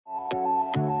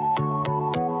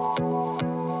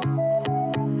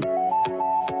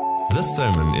This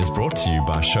sermon is brought to you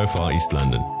by Shofar East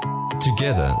London.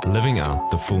 Together, living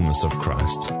out the fullness of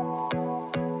Christ.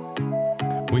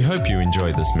 We hope you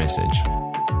enjoy this message.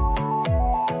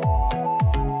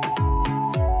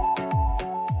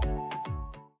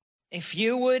 If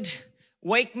you would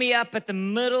wake me up in the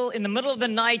middle of the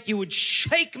night, you would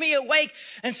shake me awake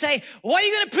and say, "What are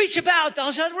you going to preach about?"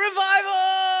 I'll shout,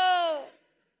 "Revival!"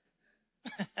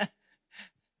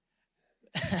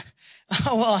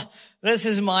 Oh, well, this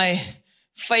is my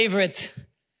favorite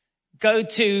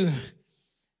go-to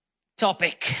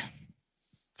topic,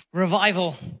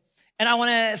 revival. And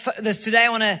today I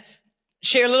want to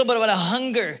share a little bit about a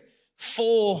hunger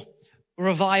for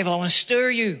revival. I want to stir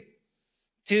you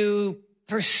to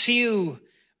pursue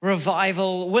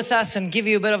revival with us and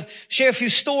share a few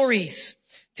stories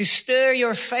to stir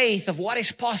your faith of what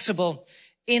is possible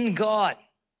in God.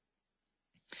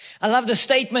 I love the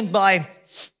statement by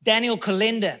Daniel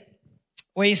Kolenda,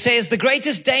 where he says, "The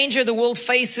greatest danger the world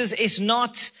faces is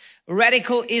not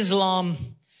radical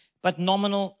Islam, but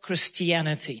nominal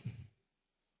Christianity."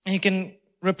 And you can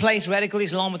replace radical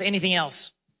Islam with anything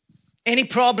else. Any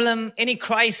problem, any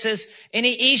crisis,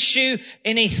 any issue,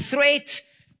 any threat.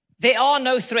 There are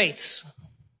no threats.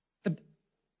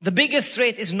 The biggest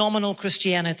threat is nominal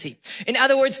Christianity. In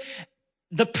other words,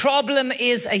 the problem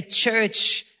is a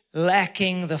church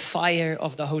lacking the fire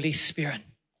of the Holy Spirit.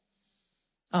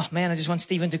 Oh man, I just want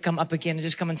Stephen to come up again and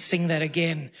just come and sing that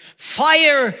again.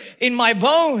 Fire in my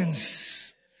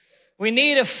bones. We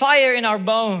need a fire in our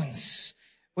bones.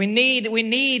 We need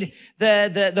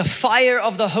the fire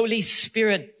of the Holy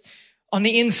Spirit on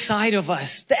the inside of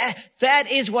us. That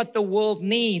is what the world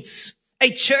needs.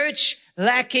 A church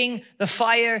lacking the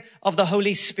fire of the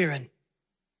Holy Spirit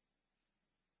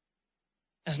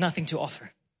has nothing to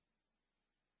offer.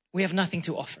 We have nothing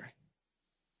to offer.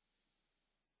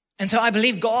 And so I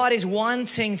believe God is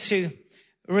wanting to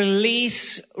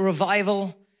release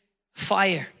revival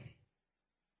fire.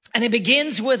 And it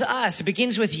begins with us. It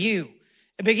begins with you.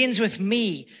 It begins with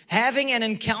me having an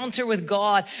encounter with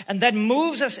God, and that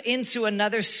moves us into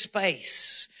another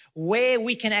space where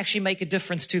we can actually make a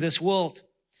difference to this world.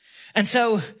 And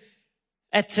so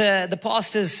at the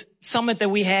pastors' summit that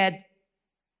we had,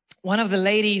 one of the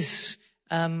ladies,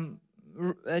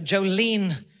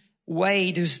 Jolene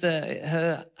Wade,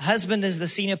 her husband is the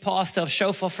senior pastor of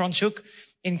Shofar Franschhoek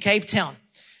in Cape Town.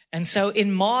 And so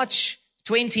in March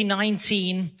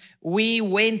 2019, we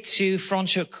went to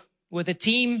Franschhoek with a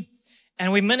team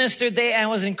and we ministered there, and it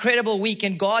was an incredible week.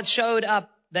 And God showed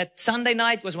up. That Sunday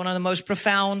night was one of the most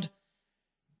profound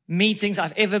meetings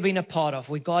I've ever been a part of,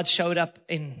 where God showed up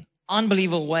in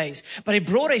unbelievable ways. But it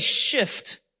brought a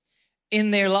shift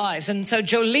in their lives. And so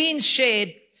Jolene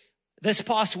shared this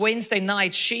past Wednesday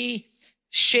night, she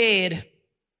shared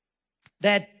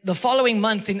that the following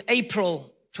month in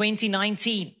April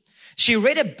 2019, she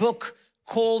read a book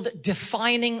called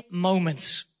Defining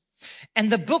Moments.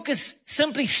 And the book is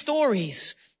simply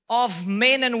stories of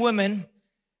men and women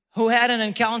who had an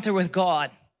encounter with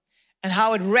God and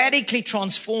how it radically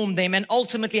transformed them, and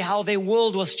ultimately how their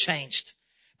world was changed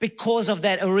because of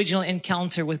that original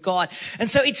encounter with God. And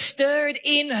so it stirred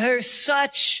in her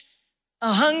such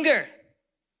a hunger.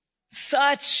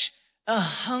 Such a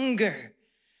hunger.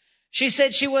 She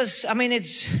said she's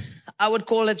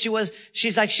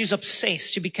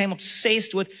obsessed. She became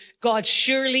obsessed with God.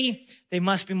 Surely there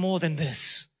must be more than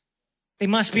this. There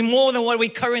must be more than what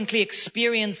we're currently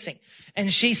experiencing.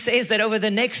 And she says that over the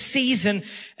next season,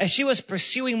 as she was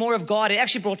pursuing more of God, it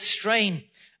actually brought strain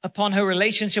upon her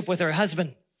relationship with her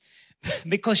husband,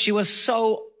 because she was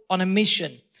so on a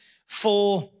mission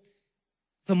for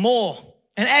the more.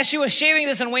 And as she was sharing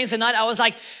this on Wednesday night, I was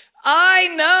like, I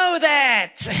know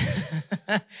that.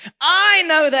 I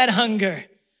know that hunger.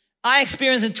 I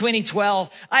experienced it in 2012.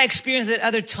 I experienced it at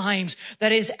other times.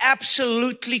 That is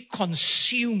absolutely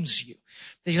consumes you.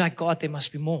 That you're like, God, there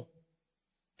must be more.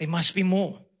 There must be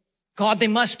more. God, there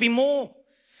must be more.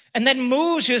 And that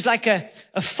moves you. It's like a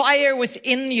fire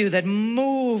within you that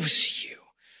moves you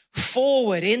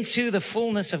forward into the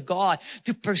fullness of God,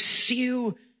 to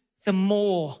pursue the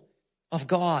more of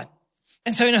God.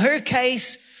 And so in her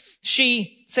case,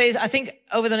 she says, I think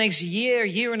over the next year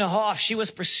and a half, she was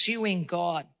pursuing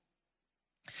God.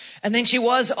 And then she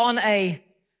was on a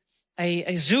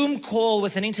Zoom call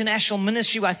with an international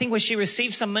ministry, I think where she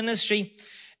received some ministry.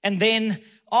 And then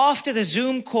after the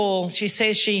Zoom call, she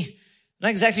says I'm not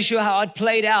exactly sure how it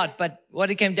played out, but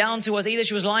what it came down to was either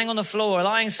she was lying on the floor or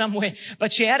lying somewhere,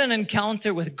 but she had an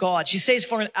encounter with God. She says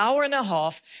for an hour and a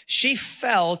half, she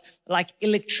felt like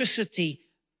electricity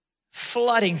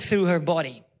flooding through her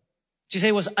body. She said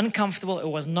it was uncomfortable. It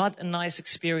was not a nice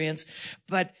experience,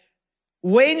 but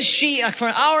when she, for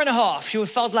an hour and a half, she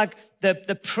felt like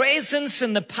the presence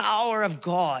and the power of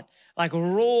God, like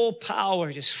raw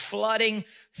power just flooding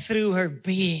through her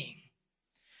being.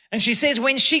 And she says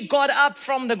when she got up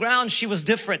from the ground, she was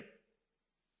different.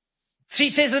 She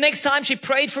says the next time she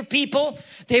prayed for people,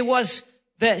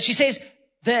 she says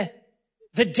the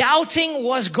doubting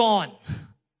was gone.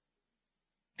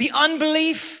 The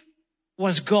unbelief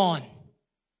was gone.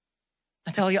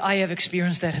 I tell you, I have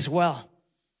experienced that as well.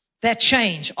 That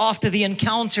change after the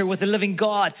encounter with the living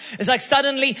God. It's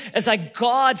like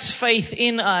God's faith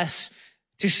in us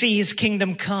to see his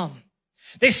kingdom come.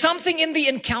 There's something in the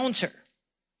encounter.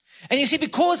 And you see,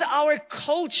 because our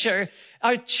culture,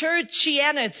 our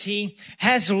churchianity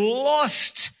has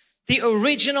lost the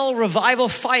original revival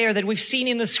fire that we've seen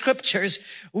in the scriptures,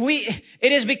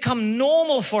 it has become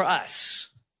normal for us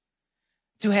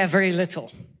to have very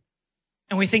little.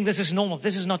 And we think this is normal.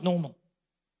 This is not normal.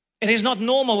 It is not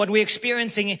normal what we're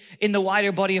experiencing in the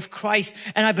wider body of Christ.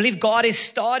 And I believe God is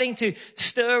starting to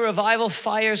stir revival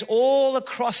fires all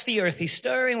across the earth. He's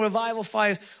stirring revival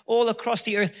fires all across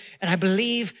the earth. And I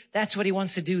believe that's what he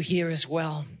wants to do here as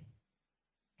well.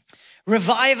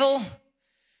 Revival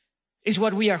is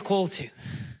what we are called to.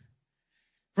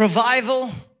 Revival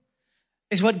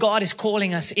is what God is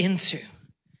calling us into.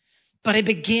 But it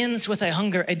begins with a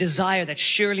hunger, a desire that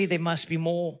surely there must be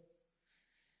more.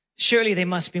 Surely there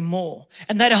must be more.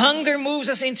 And that hunger moves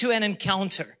us into an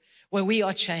encounter where we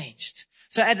are changed.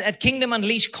 So at Kingdom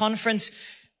Unleashed conference,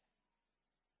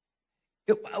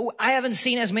 I haven't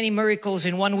seen as many miracles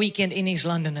in one weekend in East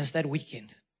London as that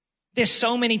weekend. There's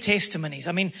so many testimonies.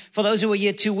 I mean, for those who were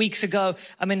here 2 weeks ago,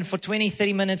 for 20,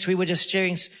 30 minutes, we were just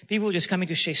sharing, people were just coming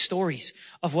to share stories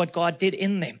of what God did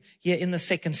in them here in the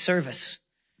second service.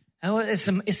 Oh,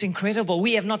 it's incredible.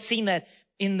 We have not seen that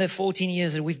in the 14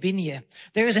 years that we've been here.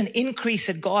 There is an increase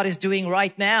that God is doing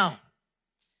right now.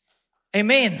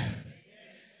 Amen.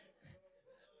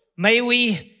 May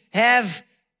we have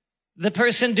the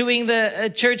person doing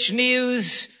the church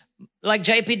news like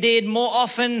JP did more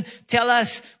often tell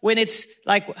us when it's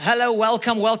like, hello,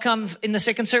 welcome in the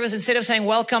second service. Instead of saying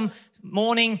welcome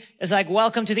morning, it's like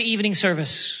welcome to the evening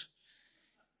service.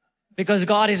 Because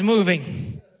God is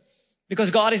moving. Because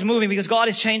God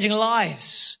is changing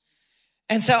lives.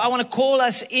 And so I want to call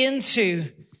us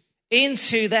into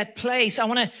that place. I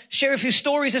want to share a few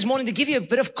stories this morning to give you a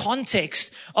bit of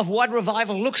context of what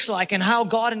revival looks like and how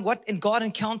God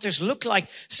encounters look like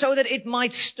so that it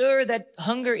might stir that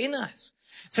hunger in us.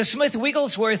 So Smith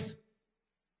Wigglesworth,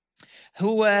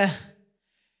 who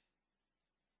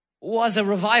was a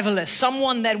revivalist,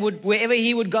 someone that would, wherever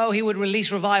he would go, he would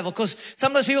release revival. Because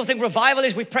sometimes people think revival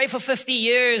is we pray for 50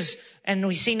 years and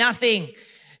we see nothing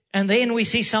and then we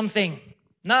see something.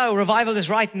 No, revival is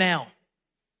right now.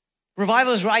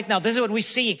 Revival is right now. This is what we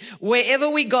see. Wherever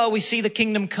we go, we see the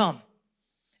kingdom come.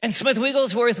 And Smith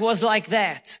Wigglesworth was like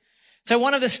that. So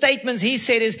one of the statements he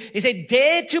said is, he said,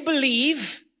 dare to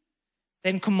believe,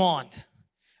 then command.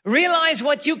 Realize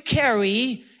what you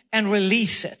carry and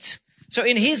release it. So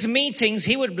in his meetings,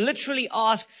 he would literally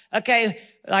ask, okay,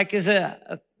 like there's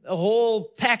a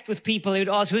hall packed with people. He would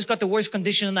ask, who's got the worst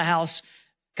condition in the house?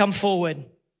 Come forward.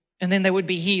 And then they would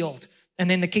be healed. And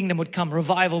then the kingdom would come.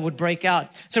 Revival would break out.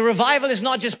 So revival is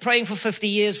not just praying for 50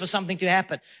 years for something to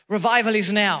happen. Revival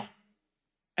is now.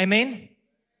 Amen?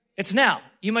 It's now.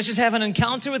 You must just have an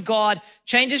encounter with God,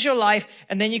 changes your life,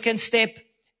 and then you can step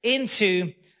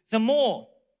into the more.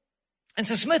 And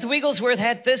so Smith Wigglesworth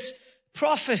had this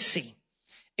prophecy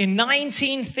in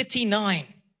 1939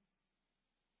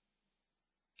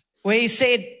 where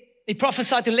he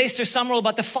prophesied to Lester Sumrall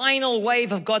about the final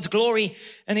wave of God's glory.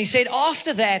 And he said,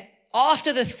 after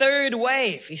the third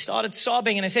wave, he started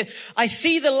sobbing and he said, I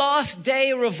see the last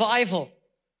day revival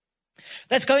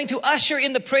that's going to usher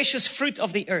in the precious fruit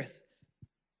of the earth.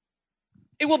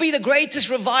 It will be the greatest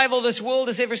revival this world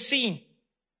has ever seen.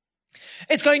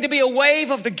 It's going to be a wave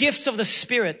of the gifts of the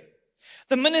Spirit.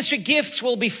 The ministry gifts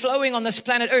will be flowing on this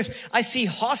planet Earth. I see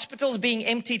hospitals being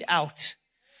emptied out.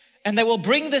 And they will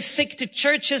bring the sick to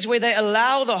churches where they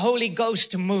allow the Holy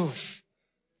Ghost to move.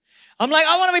 I'm like,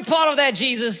 I want to be part of that,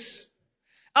 Jesus.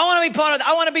 I want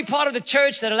to be part of the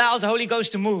church that allows the Holy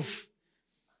Ghost to move.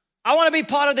 I want to be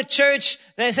part of the church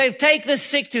that say, take the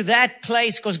sick to that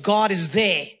place because God is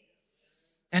there.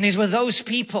 And he's with those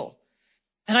people.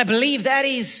 And I believe that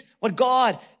is what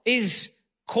God is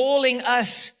calling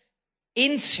us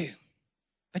into.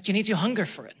 But you need to hunger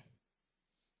for it.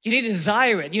 You need to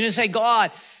desire it. You need to say,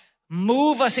 God,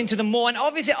 move us into the more. And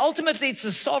obviously, ultimately, it's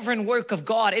the sovereign work of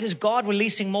God. It is God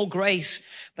releasing more grace.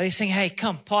 But he's saying, hey,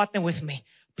 come, partner with me.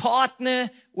 Partner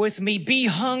with me. Be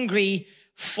hungry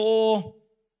for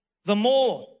the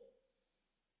more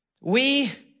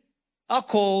we are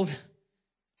called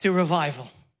to revival.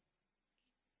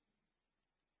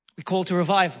 We're called to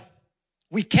revival.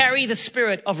 We carry the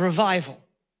spirit of revival,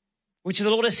 which the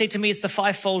Lord has said to me, it's the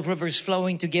fivefold rivers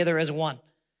flowing together as one.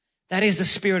 That is the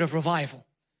spirit of revival.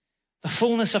 The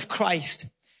fullness of Christ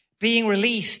being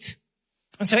released.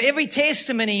 And so every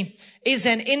testimony is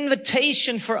an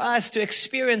invitation for us to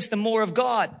experience the more of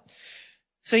God.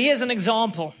 So here's an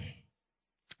example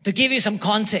to give you some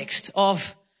context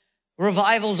of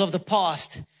revivals of the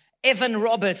past. Evan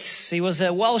Roberts, he was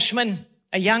a Welshman,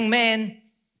 a young man.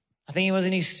 I think he was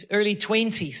in his early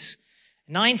 20s.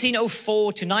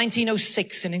 1904 to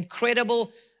 1906, an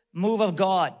incredible move of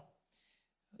God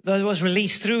that was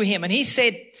released through him. And he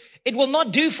said, it will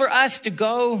not do for us to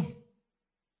go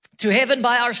to heaven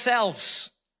by ourselves.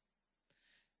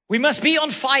 We must be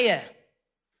on fire.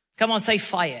 Come on, say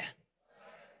fire.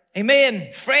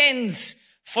 Amen. Friends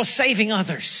for saving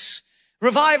others.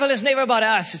 Revival is never about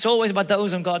us. It's always about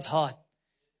those on God's heart.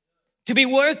 To be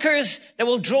workers that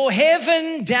will draw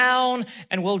heaven down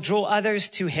and will draw others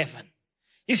to heaven.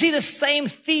 You see the same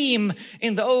theme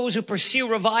in those who pursue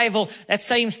revival, that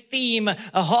same theme,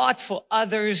 a heart for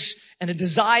others and a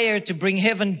desire to bring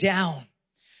heaven down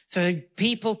so that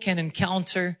people can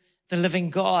encounter the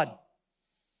living God.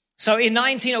 So in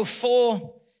 1904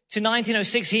 to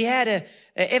 1906,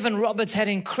 Evan Roberts had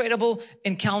an incredible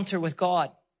encounter with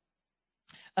God.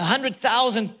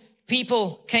 100,000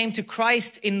 people came to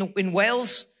Christ in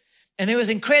Wales. And there was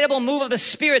an incredible move of the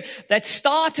Spirit that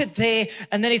started there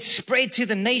and then it spread to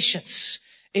the nations.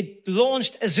 It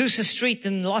launched Azusa Street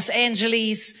in Los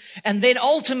Angeles and then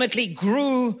ultimately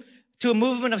grew to a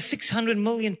movement of 600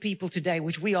 million people today,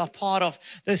 which we are part of,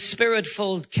 the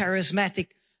Spirit-filled charismatic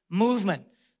movement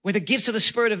where the gifts of the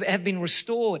Spirit have been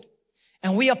restored.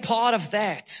 And we are part of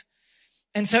that.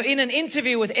 And so in an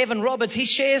interview with Evan Roberts, he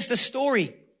shares the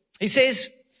story. He says,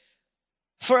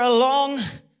 for a long,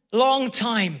 long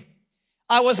time,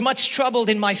 I was much troubled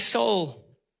in my soul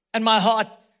and my heart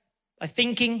by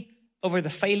thinking over the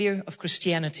failure of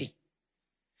Christianity.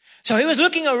 So he was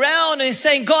looking around and he's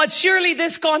saying, God, surely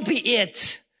this can't be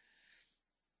it.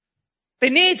 There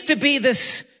needs to be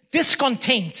this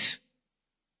discontent.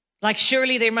 Like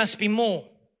surely there must be more.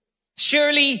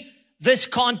 Surely this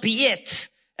can't be it.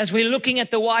 As we're looking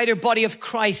at the wider body of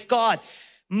Christ, God,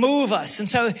 move us. And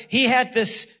so he had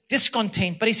this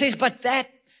discontent. But he says, but that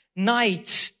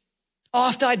night,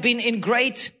 after I'd been in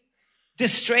great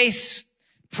distress,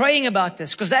 praying about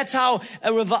this, because that's how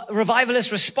a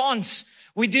revivalist responds.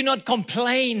 We do not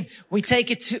complain. We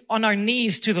take it on our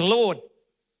knees to the Lord.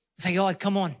 Say, God,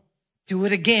 come on, do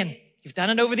it again. You've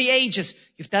done it over the ages.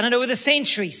 You've done it over the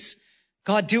centuries.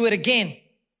 God, do it again.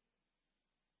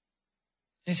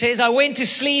 He says, I went to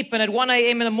sleep and at 1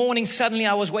 a.m. in the morning, suddenly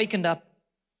I was wakened up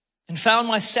and found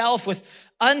myself with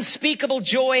unspeakable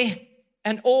joy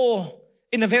and awe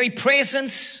in the very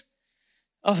presence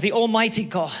of the Almighty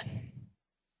God.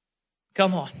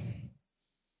 Come on.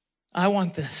 I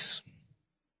want this.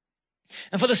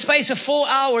 And for the space of 4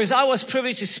 hours, I was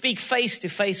privileged to speak face to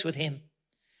face with him.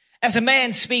 As a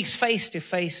man speaks face to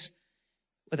face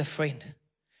with a friend.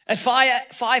 At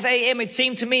 5 a.m., it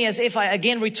seemed to me as if I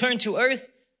again returned to earth.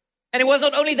 And it was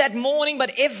not only that morning,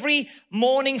 but every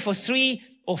morning for 3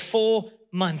 or 4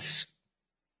 months.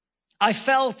 I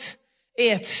felt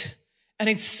it, and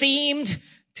it seemed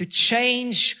to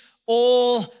change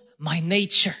all my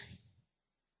nature.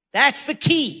 That's the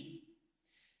key.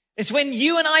 It's when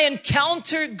you and I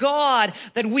encounter God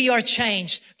that we are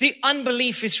changed. The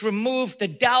unbelief is removed. The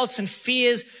doubts and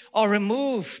fears are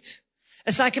removed.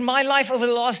 It's like in my life over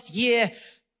the last year,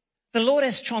 the Lord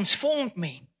has transformed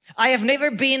me. I have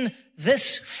never been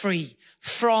this free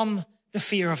from the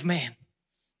fear of man.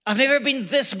 I've never been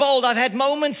this bold. I've had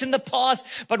moments in the past,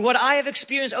 but what I have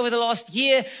experienced over the last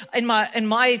year in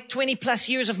my 20 plus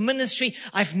years of ministry,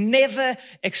 I've never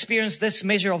experienced this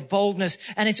measure of boldness.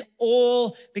 And it's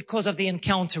all because of the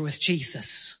encounter with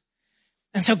Jesus.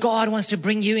 And so God wants to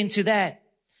bring you into that.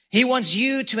 He wants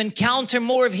you to encounter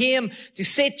more of him, to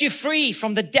set you free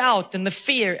from the doubt and the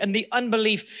fear and the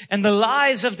unbelief and the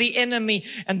lies of the enemy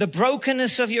and the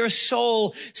brokenness of your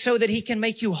soul so that he can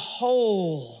make you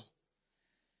whole.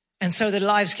 And so that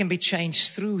lives can be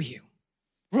changed through you.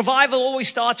 Revival always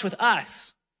starts with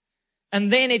us.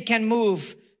 And then it can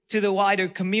move to the wider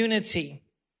community.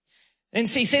 And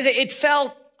so he says,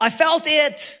 I felt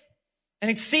it. And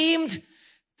it seemed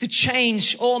to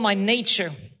change all my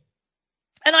nature.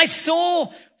 And I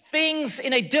saw things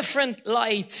in a different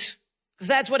light. Because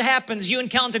that's what happens. You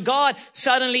encounter God,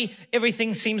 suddenly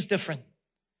everything seems different.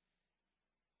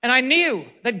 And I knew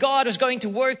that God was going to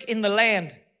work in the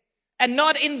land. And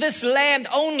not in this land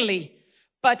only,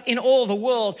 but in all the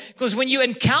world. Because when you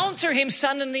encounter him,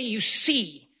 suddenly you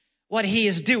see what he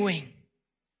is doing.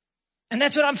 And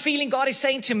that's what I'm feeling God is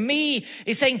saying to me.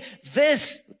 He's saying,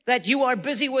 this that you are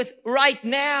busy with right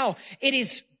now, it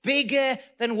is bigger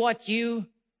than what you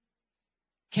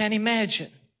can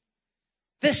imagine.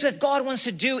 This that God wants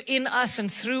to do in us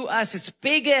and through us, it's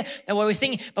bigger than what we're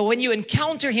thinking. But when you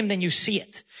encounter him, then you see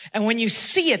it. And when you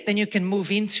see it, then you can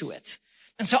move into it.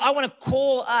 And so I want to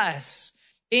call us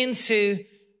into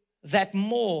that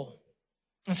more.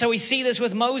 And so we see this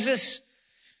with Moses,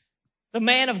 the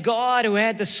man of God who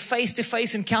had this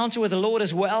face-to-face encounter with the Lord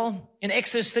as well. In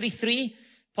Exodus 33,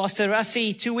 Pastor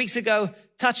Rassi 2 weeks ago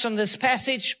touched on this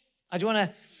passage. I do want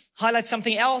to highlight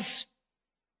something else.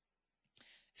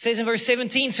 It says in verse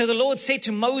 17, so the Lord said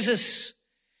to Moses,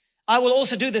 I will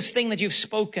also do this thing that you've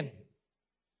spoken.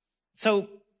 So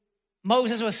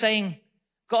Moses was saying,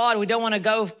 God, we don't want to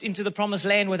go into the promised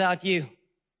land without you.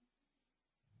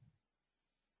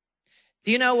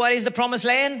 Do you know what is the promised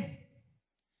land?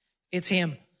 It's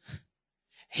him.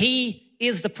 He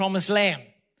is the promised land.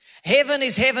 Heaven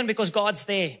is heaven because God's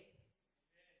there.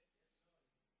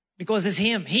 Because it's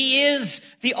him. He is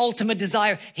the ultimate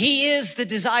desire. He is the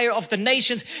desire of the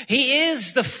nations. He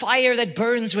is the fire that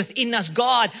burns within us.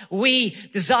 God, we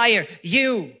desire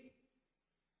you.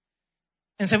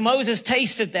 And so Moses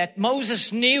tasted that.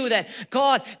 Moses knew that,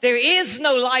 God, there is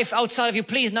no life outside of you.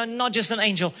 Please, no, not just an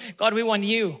angel. God, we want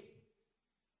you.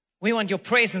 We want your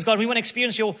presence. God, we want to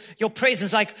experience your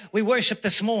presence like we worshiped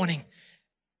this morning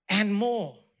and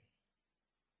more.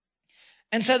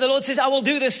 And so the Lord says, I will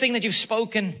do this thing that you've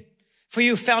spoken, for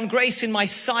you found grace in my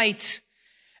sight,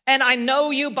 and I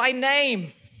know you by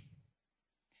name.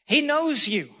 He knows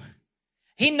you.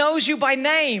 He knows you by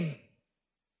name.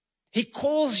 He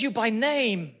calls you by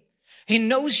name. He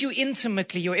knows you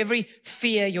intimately, your every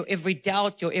fear, your every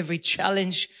doubt, your every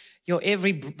challenge, your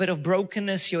every bit of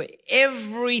brokenness, your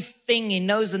everything. He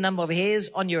knows the number of hairs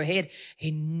on your head.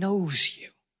 He knows you.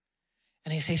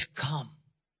 And he says, come,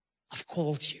 I've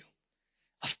called you.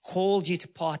 I've called you to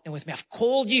partner with me. I've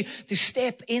called you to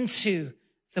step into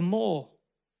the more.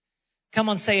 Come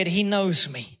on, say it. He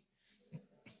knows me.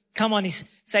 Come on,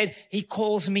 say it. He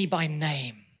calls me by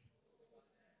name.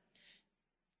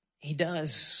 He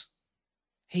does.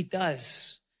 He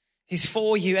does. He's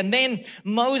for you. And then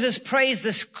Moses prays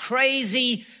this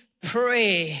crazy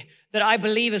prayer that I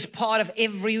believe is part of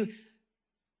every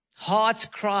heart's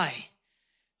cry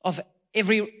of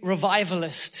every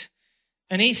revivalist.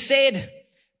 And he said,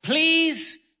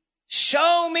 please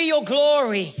show me your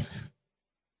glory.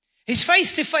 He's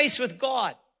face to face with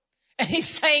God. And he's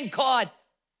saying, God,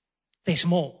 there's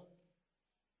more.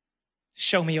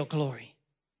 Show me your glory.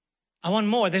 I want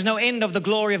more. There's no end of the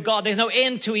glory of God. There's no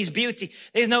end to his beauty.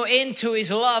 There's no end to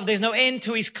his love. There's no end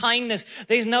to his kindness.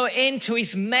 There's no end to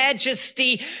his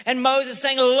majesty. And Moses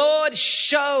saying, Lord,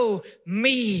 show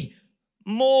me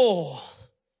more.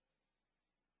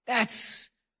 That's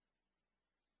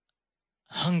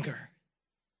hunger.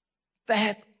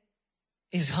 That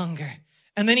is hunger.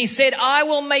 And then he said, I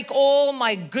will make all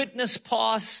my goodness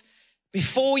pass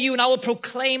before you, and I will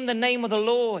proclaim the name of the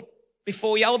Lord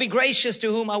before you. I will be gracious to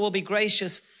whom I will be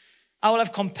gracious. I will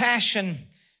have compassion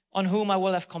on whom I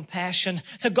will have compassion.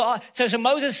 So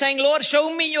Moses is saying, Lord,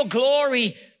 show me your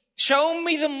glory. Show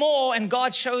me the more. And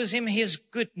God shows him his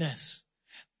goodness.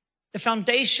 The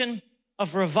foundation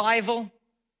of revival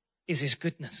is his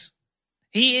goodness.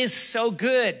 He is so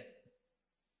good.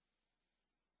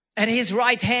 At his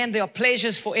right hand, there are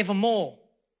pleasures forevermore.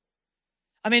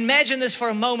 I mean, imagine this for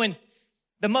a moment.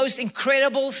 The most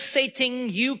incredible setting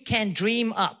you can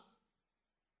dream up.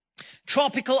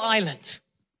 Tropical island.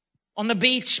 On the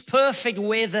beach, perfect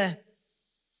weather.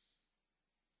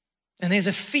 And there's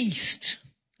a feast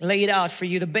laid out for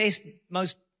you. The best,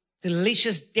 most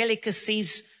delicious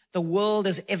delicacies the world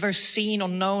has ever seen or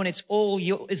known. It's all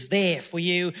is there for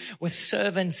you, with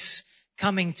servants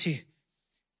coming to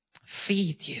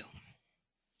feed you.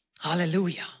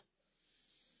 Hallelujah.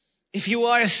 If you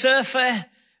are a surfer,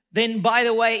 then by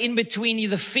the way, in between you,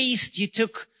 the feast, you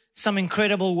took some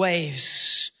incredible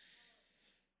waves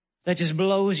that just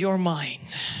blows your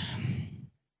mind.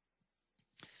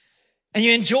 And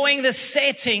you're enjoying the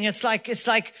setting. It's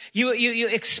like you're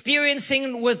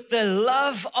experiencing with the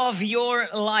love of your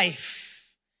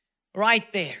life right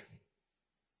there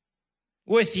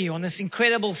with you on this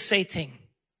incredible setting.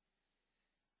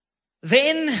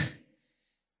 Then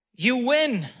you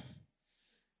win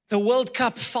the World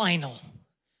Cup final.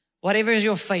 Whatever is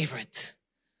your favorite.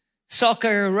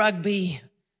 Soccer, rugby,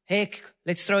 heck,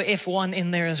 let's throw F1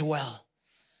 in there as well.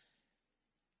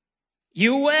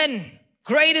 You win.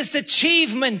 greatest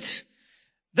achievement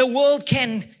the world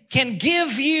can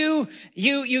give you.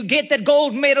 You get that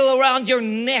gold medal around your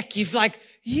neck. You've like,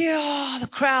 yeah, the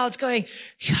crowd's going,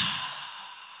 yeah.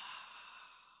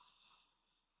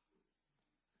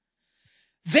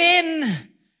 Then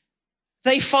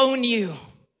they phone you.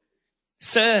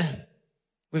 Sir,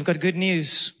 we've got good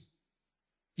news.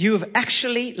 You have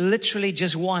actually literally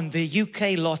just won the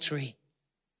UK lottery.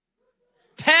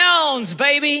 Pounds,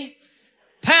 baby.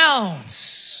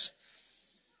 Pounds.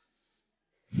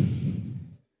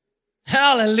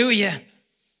 Hallelujah.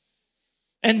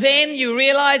 And then you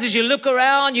realize as you look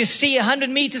around, you see 100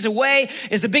 meters away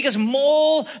is the biggest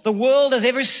mall the world has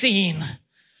ever seen.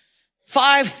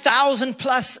 5,000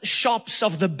 plus shops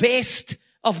of the best,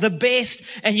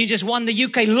 and you just won the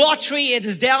UK lottery. It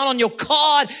is down on your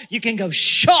card. You can go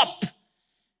shop.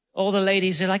 All the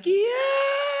ladies are like,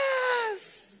 yes.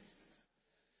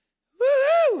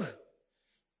 Woo-hoo.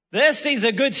 This is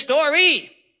a good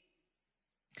story.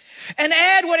 And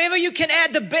add whatever you can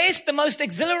add, the best, the most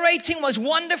exhilarating, most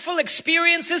wonderful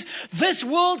experiences this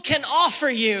world can offer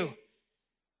you.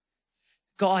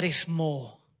 God is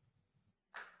more.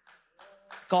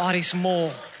 God is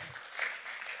more.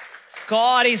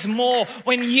 God is more.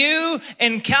 When you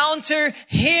encounter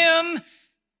Him,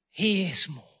 He is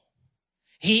more.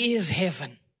 He is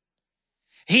heaven.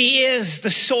 He is the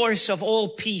source of all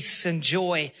peace and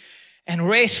joy and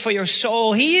rest for your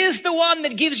soul. He is the one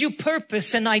that gives you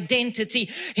purpose and identity.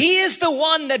 He is the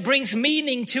one that brings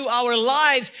meaning to our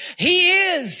lives. He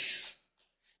is.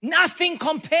 Nothing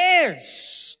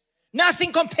compares.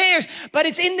 Nothing compares, but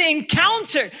it's in the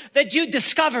encounter that you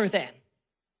discover that.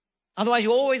 Otherwise,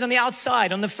 you're always on the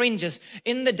outside, on the fringes,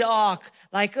 in the dark,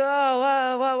 like,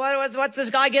 what's this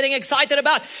guy getting excited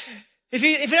about? If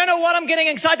you don't know what I'm getting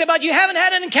excited about, you haven't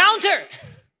had an encounter.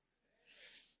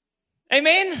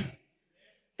 Amen?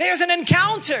 There's an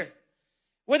encounter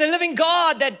with a living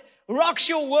God that rocks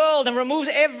your world and removes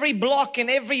every block and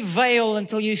every veil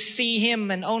until you see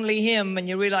Him and only Him, and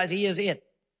you realize He is it.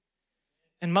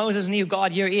 And Moses knew,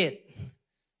 God, you're it.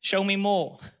 Show me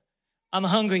more. I'm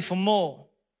hungry for more.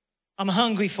 I'm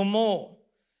hungry for more.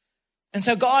 And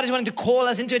so God is wanting to call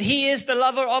us into it. He is the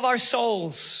lover of our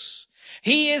souls.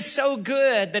 He is so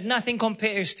good that nothing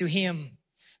compares to Him.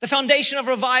 The foundation of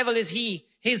revival is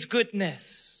His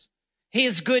goodness.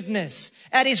 His goodness.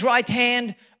 At His right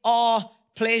hand are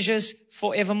pleasures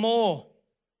forevermore.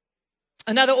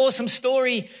 Another awesome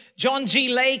story, John G.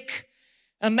 Lake,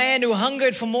 a man who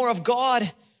hungered for more of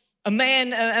God,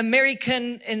 an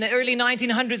American in the early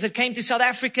 1900s that came to South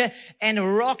Africa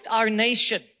and rocked our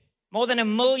nation. More than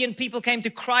 1 million people came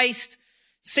to Christ.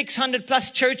 600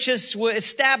 plus churches were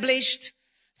established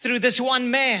through this one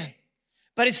man.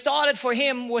 But it started for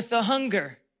him with the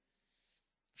hunger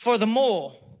for the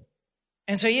more.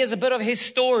 And so here's a bit of his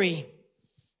story.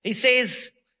 He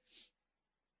says,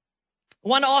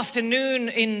 one afternoon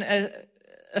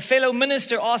a fellow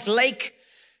minister asked Lake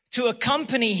to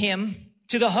accompany him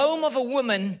to the home of a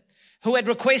woman who had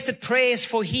requested prayers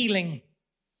for healing.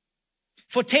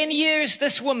 For 10 years,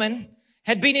 this woman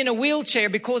had been in a wheelchair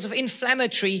because of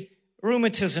inflammatory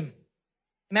rheumatism.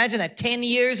 Imagine that, 10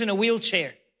 years in a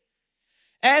wheelchair.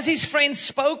 As his friend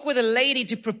spoke with a lady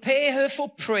to prepare her for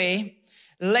prayer,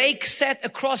 Lake sat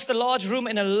across the large room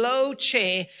in a low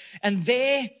chair, and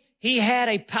there he had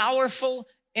a powerful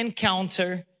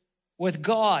encounter with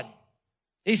God.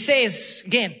 He says,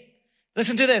 again,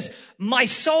 listen to this. My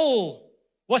soul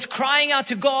was crying out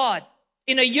to God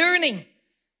in a yearning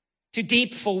too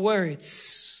deep for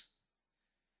words.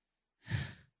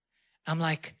 I'm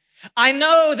like, I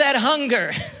know that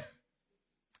hunger.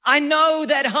 I know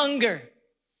that hunger.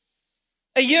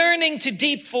 A yearning too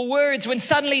deep for words, when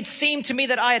suddenly it seemed to me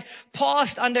that I had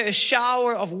passed under a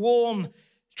shower of warm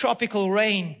tropical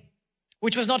rain,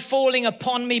 which was not falling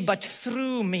upon me, but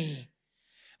through me.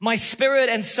 My spirit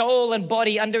and soul and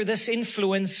body under this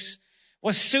influence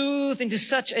was soothed into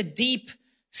such a deep,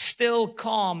 still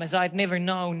calm as I'd never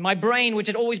known. My brain, which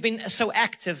had always been so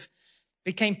active,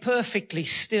 became perfectly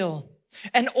still.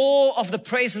 And awe of the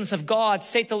presence of God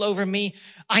settled over me.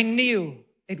 I knew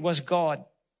it was God.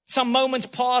 Some moments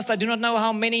passed, I do not know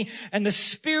how many, and the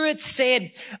Spirit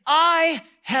said, I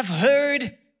have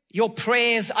heard your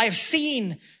prayers. I have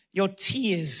seen your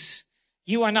tears.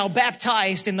 You are now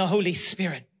baptized in the Holy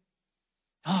Spirit.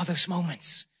 Oh, those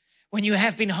moments when you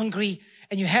have been hungry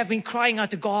and you have been crying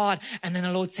out to God, and then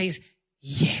the Lord says,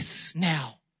 yes,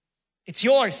 now it's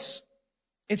yours.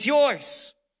 It's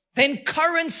yours. Then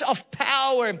currents of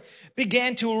power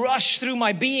began to rush through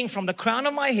my being from the crown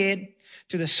of my head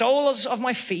to the soles of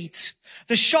my feet.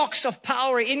 The shocks of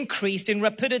power increased in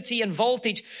rapidity and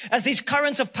voltage. As these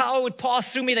currents of power would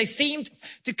pass through me, they seemed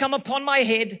to come upon my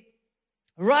head,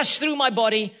 rush through my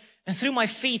body, and through my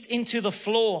feet into the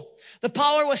floor. The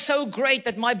power was so great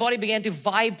that my body began to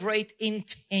vibrate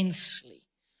intensely,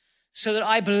 so that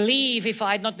I believe if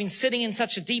I had not been sitting in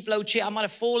such a deep low chair, I might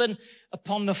have fallen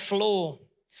upon the floor.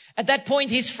 At that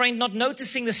point, his friend, not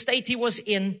noticing the state he was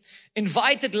in,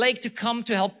 invited Lake to come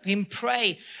to help him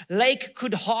pray. Lake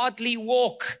could hardly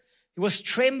walk. He was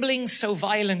trembling so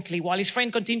violently. While his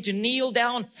friend continued to kneel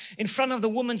down in front of the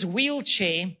woman's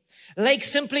wheelchair, Lake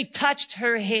simply touched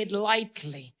her head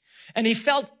lightly, and he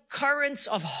felt currents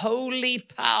of holy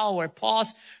power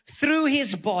pass through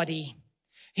his body.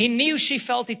 He knew she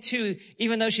felt it too,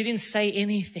 even though she didn't say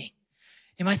anything.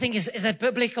 You might think, is that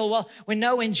biblical? Well, we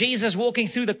know when Jesus walking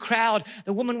through the crowd,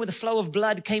 the woman with the flow of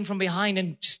blood came from behind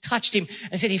and just touched him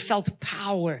and said he felt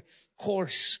power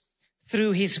course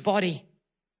through his body.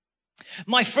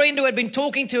 My friend who had been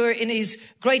talking to her in his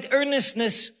great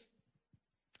earnestness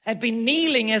had been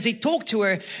kneeling as he talked to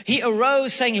her. He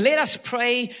arose saying, "Let us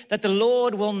pray that the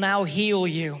Lord will now heal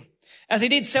you." As he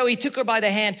did so, he took her by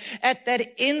the hand. At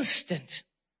that instant,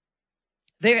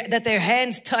 their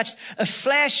hands touched, a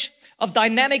flash of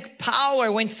dynamic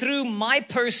power went through my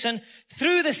person,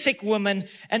 through the sick woman.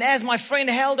 And as my friend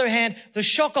held her hand, the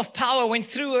shock of power went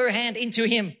through her hand into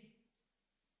him.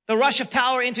 The rush of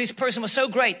power into his person was so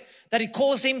great that it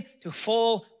caused him to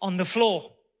fall on the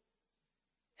floor.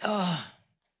 Oh,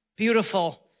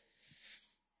 beautiful.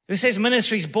 Who says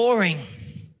ministry is boring?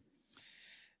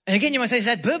 And again, you might say, is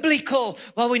that biblical?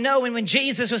 Well, we know when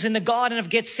Jesus was in the Garden of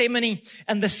Gethsemane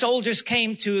and the soldiers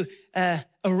came to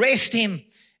arrest him,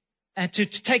 to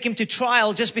take him to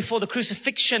trial just before the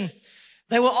crucifixion,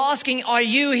 they were asking, "Are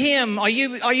you him? Are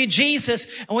you Jesus?"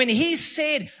 And when he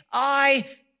said, "I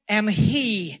am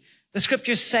he," the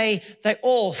scriptures say they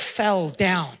all fell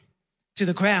down to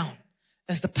the ground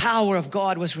as the power of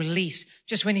God was released.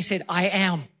 Just when he said, "I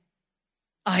am.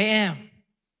 I am."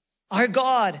 Our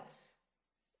God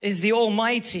is the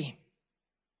Almighty.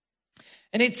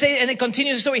 And it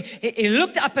continues the story. He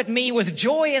looked up at me with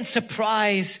joy and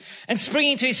surprise, and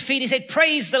springing to his feet, he said,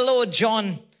 "Praise the Lord,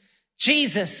 John.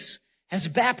 Jesus has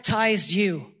baptized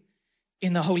you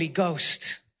in the Holy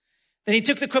Ghost." Then he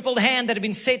took the crippled hand that had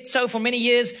been set so for many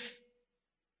years.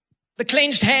 The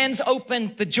clenched hands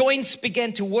opened. The joints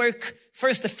began to work.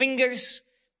 First the fingers,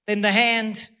 then the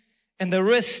hand and the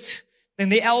wrist, then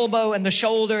the elbow and the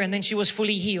shoulder, and then she was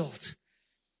fully healed.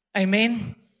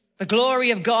 Amen. The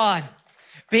glory of God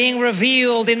being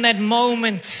revealed in that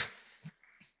moment.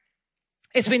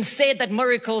 It's been said that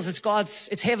miracles,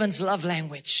 it's heaven's love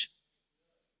language.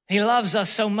 He loves us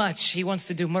so much, he wants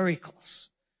to do miracles.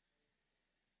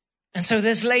 And so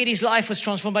this lady's life was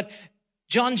transformed. But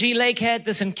John G. Lake had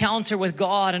this encounter with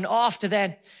God. And after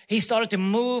that, he started to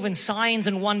move in signs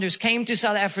and wonders, came to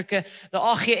South Africa. The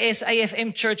AGS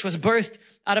AFM church was birthed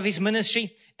out of his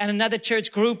ministry. And another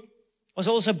church group was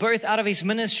also birthed out of his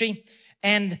ministry.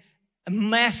 And a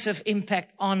massive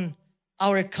impact on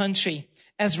our country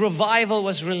as revival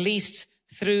was released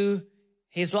through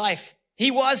his life. He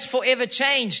was forever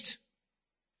changed.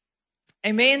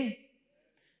 Amen.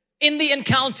 In the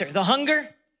encounter, the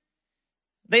hunger,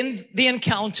 then the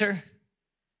encounter,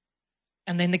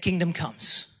 and then the kingdom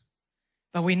comes.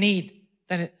 But we need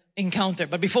that encounter.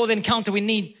 But before the encounter, we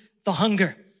need the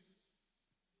hunger.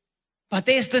 But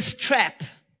there's this trap,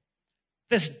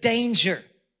 this danger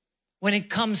when it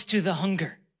comes to the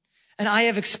hunger. And I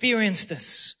have experienced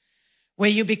this, where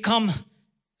you become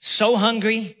so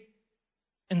hungry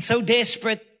and so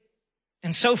desperate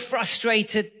and so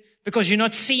frustrated because you're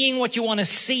not seeing what you want to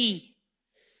see,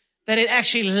 that it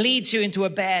actually leads you into a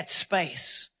bad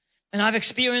space. And I've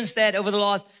experienced that over the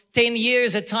last 10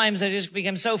 years at times. I just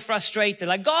become so frustrated.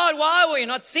 Like, "God, why were you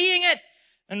not seeing it?"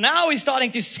 And now we're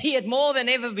starting to see it more than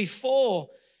ever before.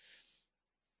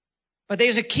 But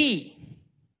there's a key.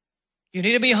 You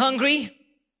need to be hungry,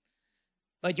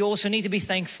 but you also need to be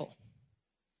thankful.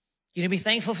 You need to be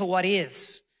thankful for what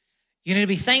is. You need to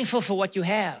be thankful for what you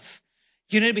have.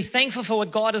 You need to be thankful for what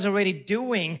God is already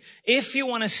doing if you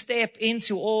want to step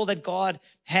into all that God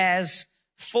has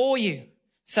for you.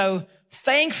 So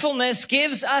thankfulness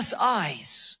gives us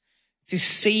eyes to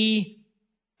see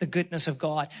the goodness of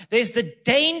God. There's the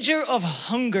danger of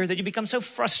hunger that you become so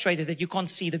frustrated that you can't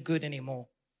see the good anymore.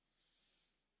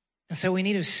 And so we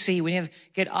need to see, we need to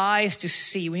get eyes to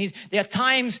see. There are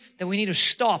times that we need to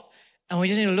stop and we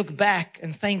just need to look back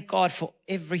and thank God for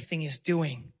everything He's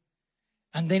doing.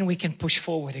 And then we can push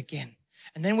forward again.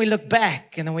 And then we look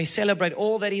back and then we celebrate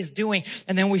all that he's doing.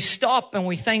 And then we stop and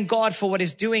we thank God for what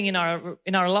he's doing in our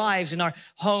lives, in our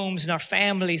homes, in our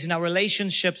families, in our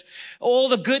relationships, all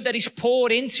the good that he's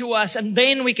poured into us. And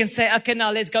then we can say, okay,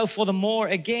 now let's go for the more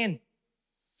again.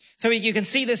 So you can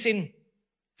see this in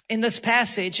this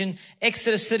passage in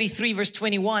Exodus 33 verse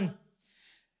 21,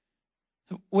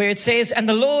 where it says, and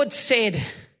the Lord said,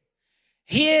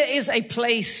 here is a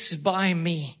place by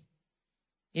me.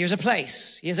 Here's a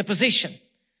place. Here's a position.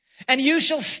 And you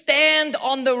shall stand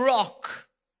on the rock,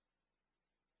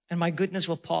 and my goodness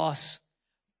will pass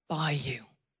by you.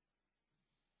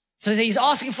 So he's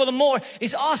asking for the more.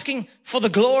 He's asking for the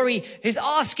glory. He's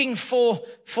asking for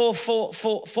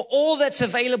all that's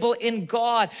available in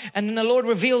God. And then the Lord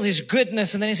reveals his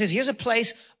goodness. And then he says, here's a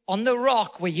place on the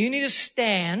rock where you need to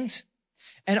stand.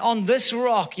 And on this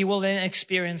rock, you will then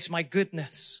experience my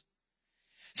goodness.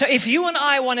 So if you and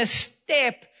I want to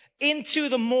step into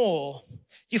the more,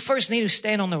 you first need to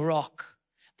stand on the rock.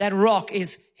 That rock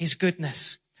is his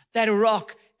goodness. That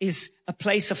rock is a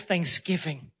place of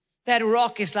thanksgiving. That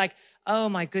rock is like, oh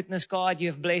my goodness, God, you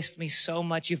have blessed me so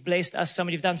much. You've blessed us so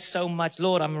much. You've done so much.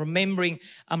 Lord,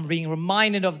 I'm being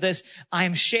reminded of this. I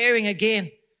am sharing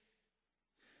again.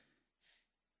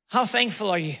 How thankful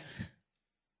are you?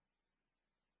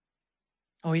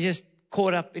 Or you just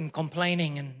caught up in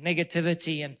complaining and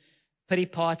negativity and pity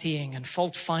partying and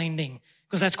fault finding,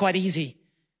 because that's quite easy.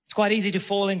 It's quite easy to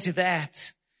fall into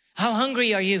that. How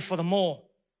hungry are you for the more?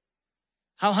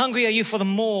 How hungry are you for the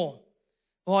more?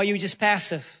 Or are you just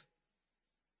passive,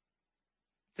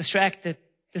 distracted,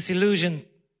 disillusioned?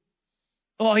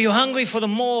 Or are you hungry for the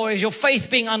more? Is your faith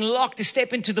being unlocked to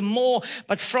step into the more,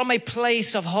 but from a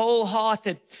place of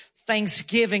wholehearted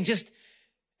thanksgiving, just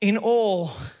in awe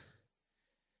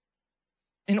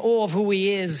of who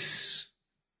he is?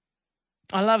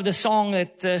 I love the song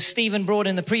that Stephen brought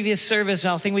in the previous service.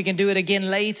 I think we can do it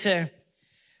again later.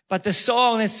 But the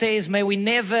song that says, may we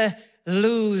never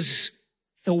lose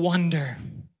the wonder.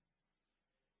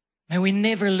 May we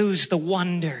never lose the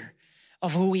wonder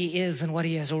of who he is and what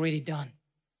he has already done.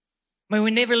 May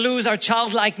we never lose our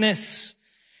childlikeness.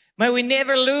 May we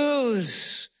never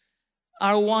lose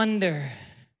our wonder.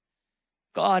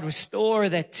 God, restore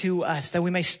that to us, that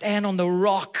we may stand on the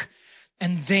rock,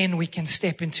 and then we can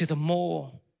step into the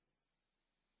more.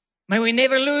 May we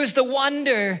never lose the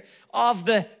wonder of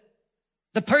the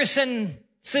person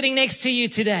sitting next to you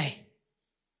today.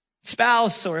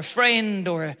 Spouse or a friend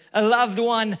or a loved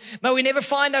one. May we never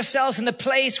find ourselves in the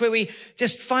place where we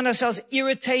just find ourselves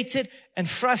irritated and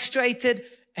frustrated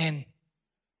and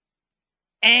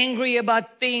angry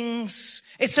about things.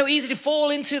 It's so easy to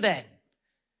fall into that.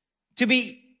 To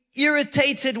be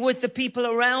irritated with the people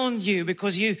around you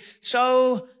because you're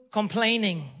so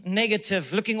complaining,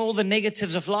 negative, looking all the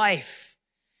negatives of life.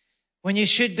 When you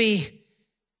should be,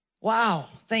 wow,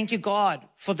 thank you, God,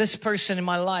 for this person in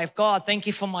my life. God, thank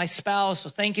you for my spouse. Or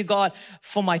thank you, God,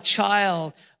 for my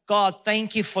child. God,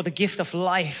 thank you for the gift of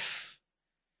life.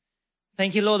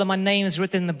 Thank you, Lord, that my name is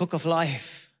written in the book of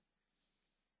life.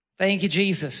 Thank you,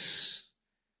 Jesus.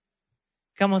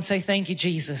 Come on, say thank you,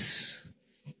 Jesus.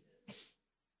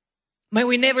 May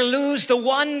we never lose the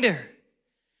wonder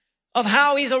of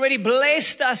how he's already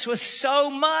blessed us with so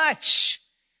much.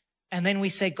 And then we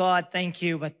say, God, thank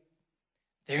you, but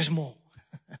there's more.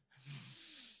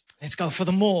 Let's go for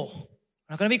the more.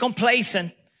 We're not going to be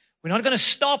complacent. We're not going to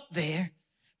stop there,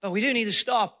 but we do need to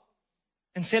stop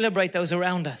and celebrate those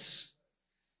around us.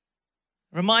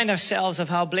 Remind ourselves of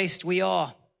how blessed we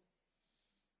are.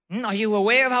 Are you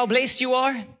aware of how blessed you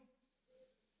are?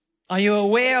 Are you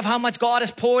aware of how much God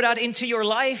has poured out into your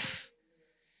life?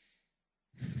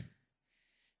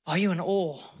 Are you in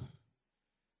awe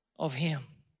of him?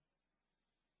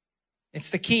 It's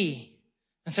the key.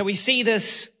 And so we see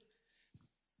this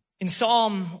in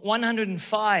Psalm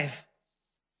 105.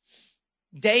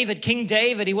 King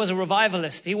David, he was a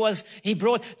revivalist.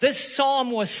 This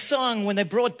psalm was sung when they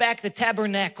brought back the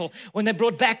tabernacle, when they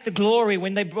brought back the glory,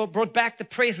 when they brought back the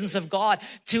presence of God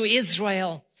to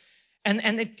Israel. And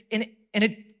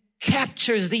it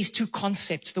captures these two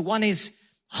concepts. The one is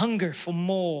hunger for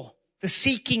more, the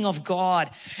seeking of God,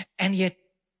 and yet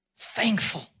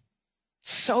thankful.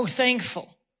 So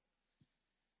thankful.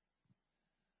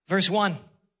 Verse 1.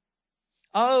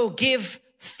 Oh, give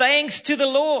thanks to the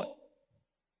Lord.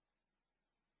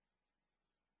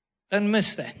 Don't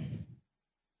miss that.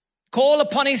 Call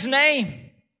upon his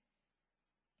name.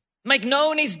 Make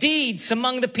known his deeds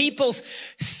among the peoples.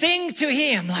 Sing to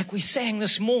him like we sang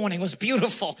this morning. It was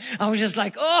beautiful. I was just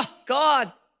like, oh,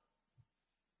 God.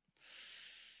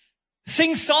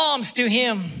 Sing psalms to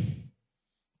him.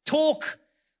 Talk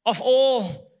of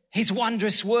all His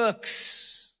wondrous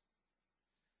works.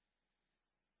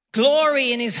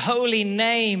 Glory in His holy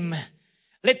name.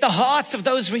 Let the hearts of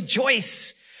those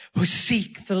rejoice who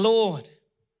seek the Lord.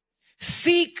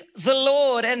 Seek the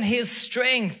Lord and His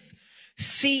strength.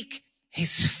 Seek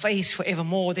His face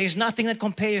forevermore. There's nothing that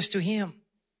compares to Him.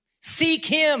 Seek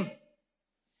Him.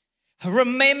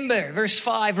 Remember, verse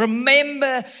 5,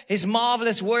 remember His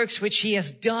marvelous works which He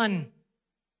has done,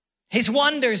 His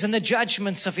wonders and the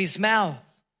judgments of His mouth.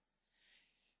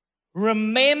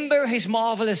 Remember His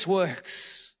marvelous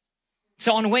works.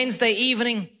 So on Wednesday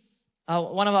evening,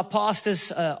 one of our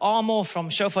pastors, Amo from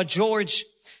Shofar George,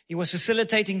 he was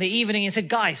facilitating the evening and said,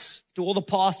 guys, to all the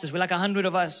pastors, we're like 100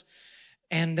 of us,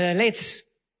 and let's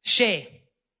share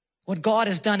what God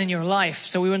has done in your life.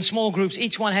 So we were in small groups.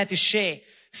 Each one had to share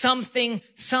something,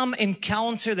 some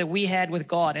encounter that we had with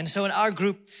God. And so in our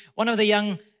group, one of the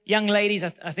young ladies,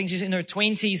 I think she's in her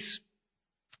 20s,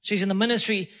 she's in the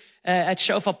ministry at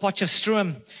Shofar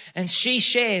Potchefstroom, and she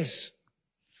shares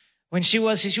when she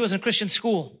was in Christian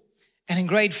school, and in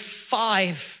grade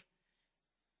 5,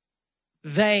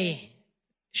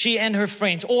 she and her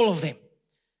friends, all of them,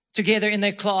 together in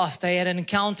their class, they had an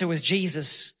encounter with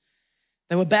Jesus.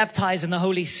 They were baptized in the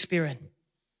Holy Spirit.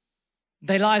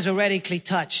 Their lives were radically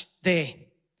touched there.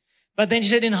 But then she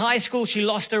said in high school, she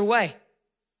lost her way.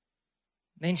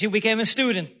 Then she became a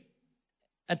student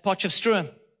at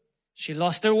Potchefstroom. She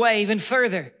lost her way even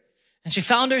further. And she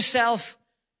found herself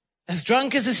as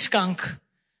drunk as a skunk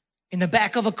in the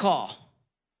back of a car,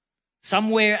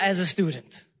 somewhere as a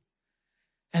student.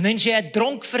 And then she had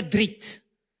dronk verdriet,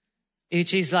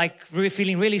 which is like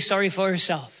feeling really sorry for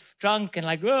herself. Drunk and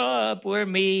like, oh, poor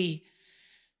me.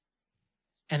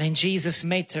 And then Jesus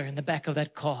met her in the back of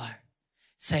that car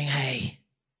saying, hey,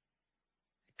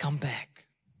 come back.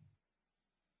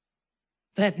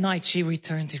 That night she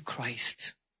returned to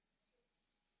Christ.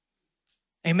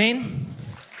 Amen.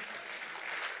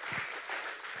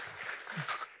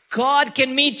 God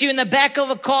can meet you in the back of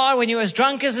a car when you're as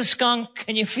drunk as a skunk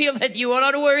and you feel that you are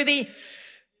not worthy,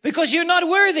 because you're not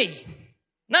worthy.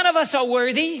 None of us are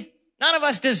worthy. None of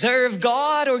us deserve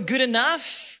God or good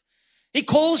enough. He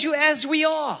calls you as we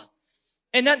are.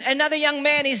 And another young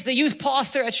man is the youth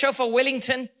pastor at Shofar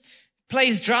Wellington,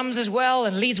 plays drums as well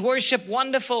and leads worship.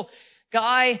 Wonderful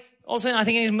guy. Also, I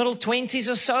think in his middle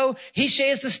 20s or so. He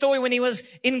shares the story when he was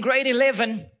in grade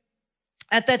 11.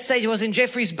 At that stage, he was in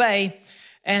Jeffreys Bay.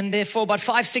 And for about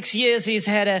 5-6 years, he's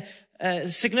had a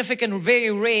significant,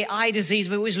 very rare eye disease,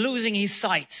 but he was losing his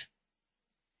sight.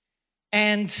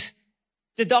 And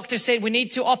the doctor said, we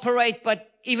need to operate,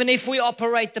 but even if we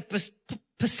operate, the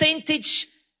percentage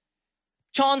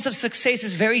chance of success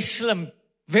is very slim.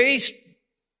 Very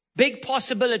big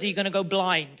possibility you're going to go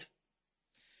blind.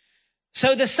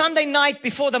 So the Sunday night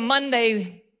before the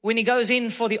Monday, when he goes in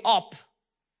for the op,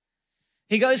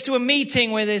 he goes to a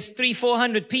meeting where there's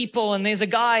 300-400 people, and there's a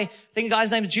guy, I think the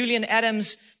guy's name is Julian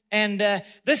Adams, and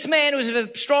this man who's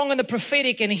strong in the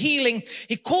prophetic and healing,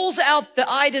 he calls out the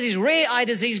eye disease, rare eye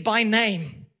disease, by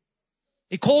name.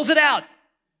 He calls it out.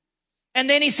 And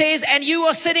then he says, and you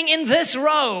are sitting in this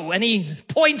row, and he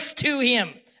points to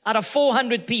him out of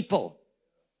 400 people.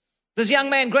 This young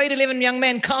man, grade 11 young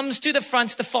man, comes to the front.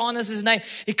 Stefan is his name.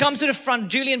 He comes to the front.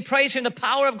 Julian prays for him. The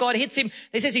power of God hits him.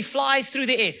 He says he flies through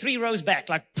the air, 3 rows back,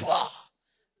 like,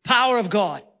 power of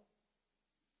God.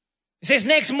 He says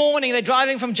next morning they're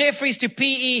driving from Jeffreys to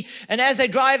PE, and as they're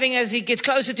driving, as he gets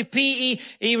closer to PE,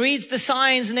 he reads the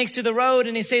signs next to the road,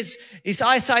 and he says his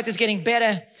eyesight is getting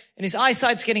better, and his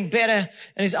eyesight's getting better,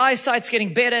 and his eyesight's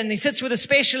getting better, and he sits with a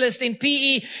specialist in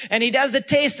PE, and he does the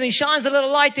test, and he shines a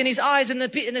little light in his eyes, and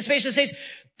the specialist says,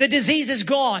 the disease is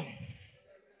gone.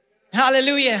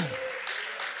 Hallelujah.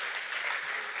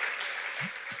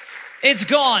 It's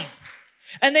gone.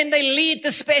 And then they lead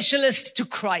the specialist to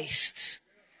Christ.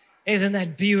 Isn't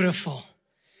that beautiful?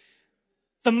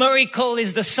 The miracle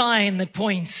is the sign that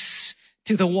points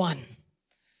to the one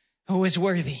who is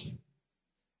worthy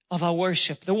of our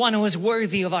worship, the one who is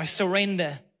worthy of our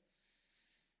surrender.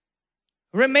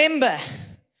 Remember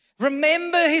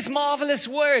His marvelous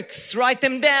works. Write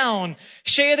them down.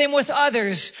 Share them with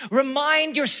others.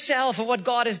 Remind yourself of what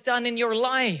God has done in your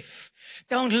life.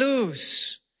 Don't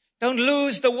lose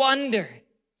the wonder.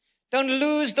 Don't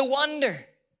lose the wonder.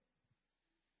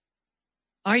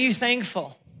 Are you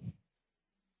thankful?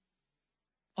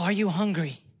 Are you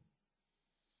hungry?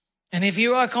 And if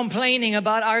you are complaining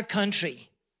about our country,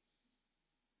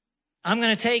 I'm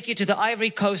going to take you to the Ivory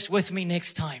Coast with me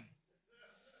next time.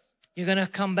 You're going to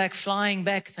come back flying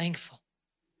back thankful.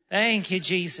 Thank you,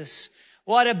 Jesus.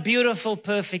 What a beautiful,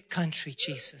 perfect country,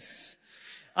 Jesus.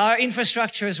 Our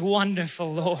infrastructure is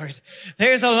wonderful, Lord.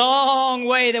 There's a long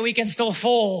way that we can still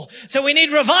fall. So we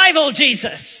need revival,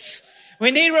 Jesus.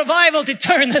 We need revival to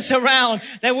turn this around,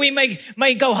 that we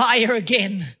may go higher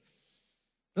again.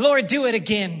 Lord, do it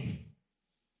again.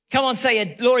 Come on, say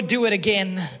it. Lord, do it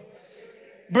again.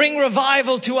 Bring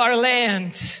revival to our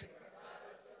land.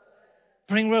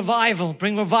 Bring revival.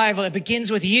 Bring revival. It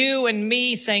begins with you and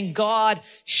me saying, God,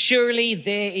 surely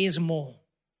there is more.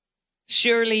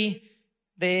 Surely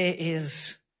there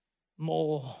is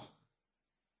more.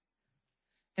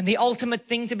 And the ultimate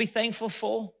thing to be thankful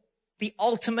for, the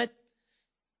ultimate,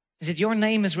 is that your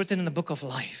name is written in the book of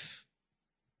life.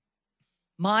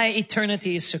 My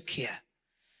eternity is secure.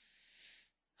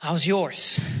 How's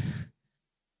yours?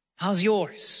 How's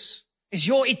yours? Is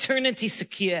your eternity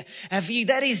secure?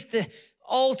 That is the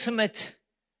ultimate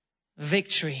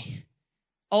victory,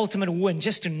 ultimate win,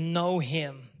 just to know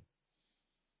Him.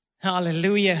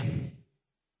 Hallelujah.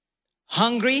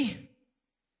 Hungry,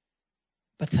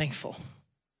 but thankful.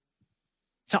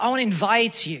 So I want to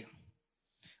invite you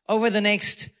over the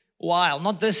next while,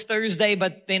 not this Thursday,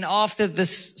 but then after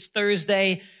this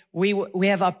Thursday, we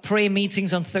have our prayer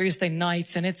meetings on Thursday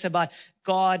nights, and it's about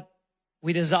God,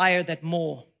 we desire that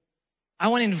more. I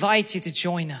want to invite you to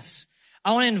join us.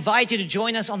 I want to invite you to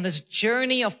join us on this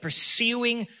journey of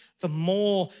pursuing the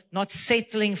more, not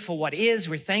settling for what is.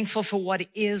 We're thankful for what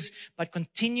is, but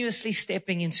continuously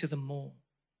stepping into the more.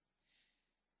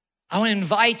 I want to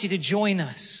invite you to join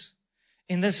us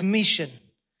in this mission,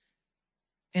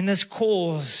 in this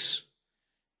cause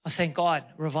of saying, God,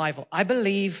 revival. I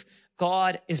believe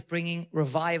God is bringing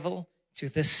revival to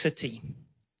this city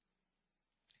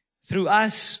through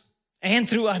us and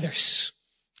through others.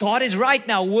 God is right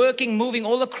now working, moving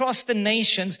all across the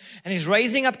nations, and He's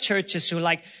raising up churches who are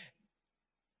like,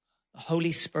 the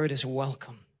Holy Spirit is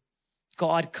welcome.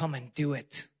 God, come and do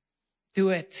it. Do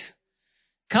it.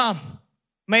 Come.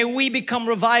 May we become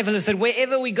revivalists, that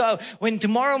wherever we go, when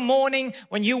tomorrow morning,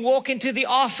 when you walk into the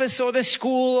office or the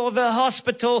school or the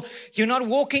hospital, you're not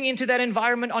walking into that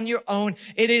environment on your own.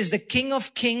 It is the King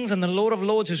of Kings and the Lord of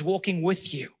Lords who's walking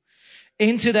with you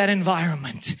into that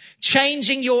environment,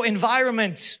 changing your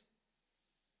environment.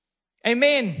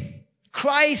 Amen.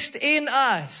 Christ in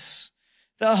us,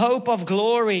 the hope of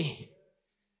glory.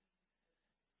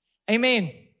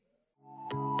 Amen.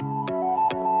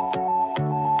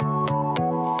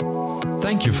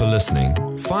 Thank you for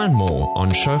listening. Find more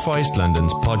on Shofar East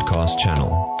London's podcast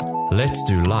channel. Let's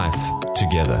do life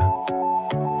together.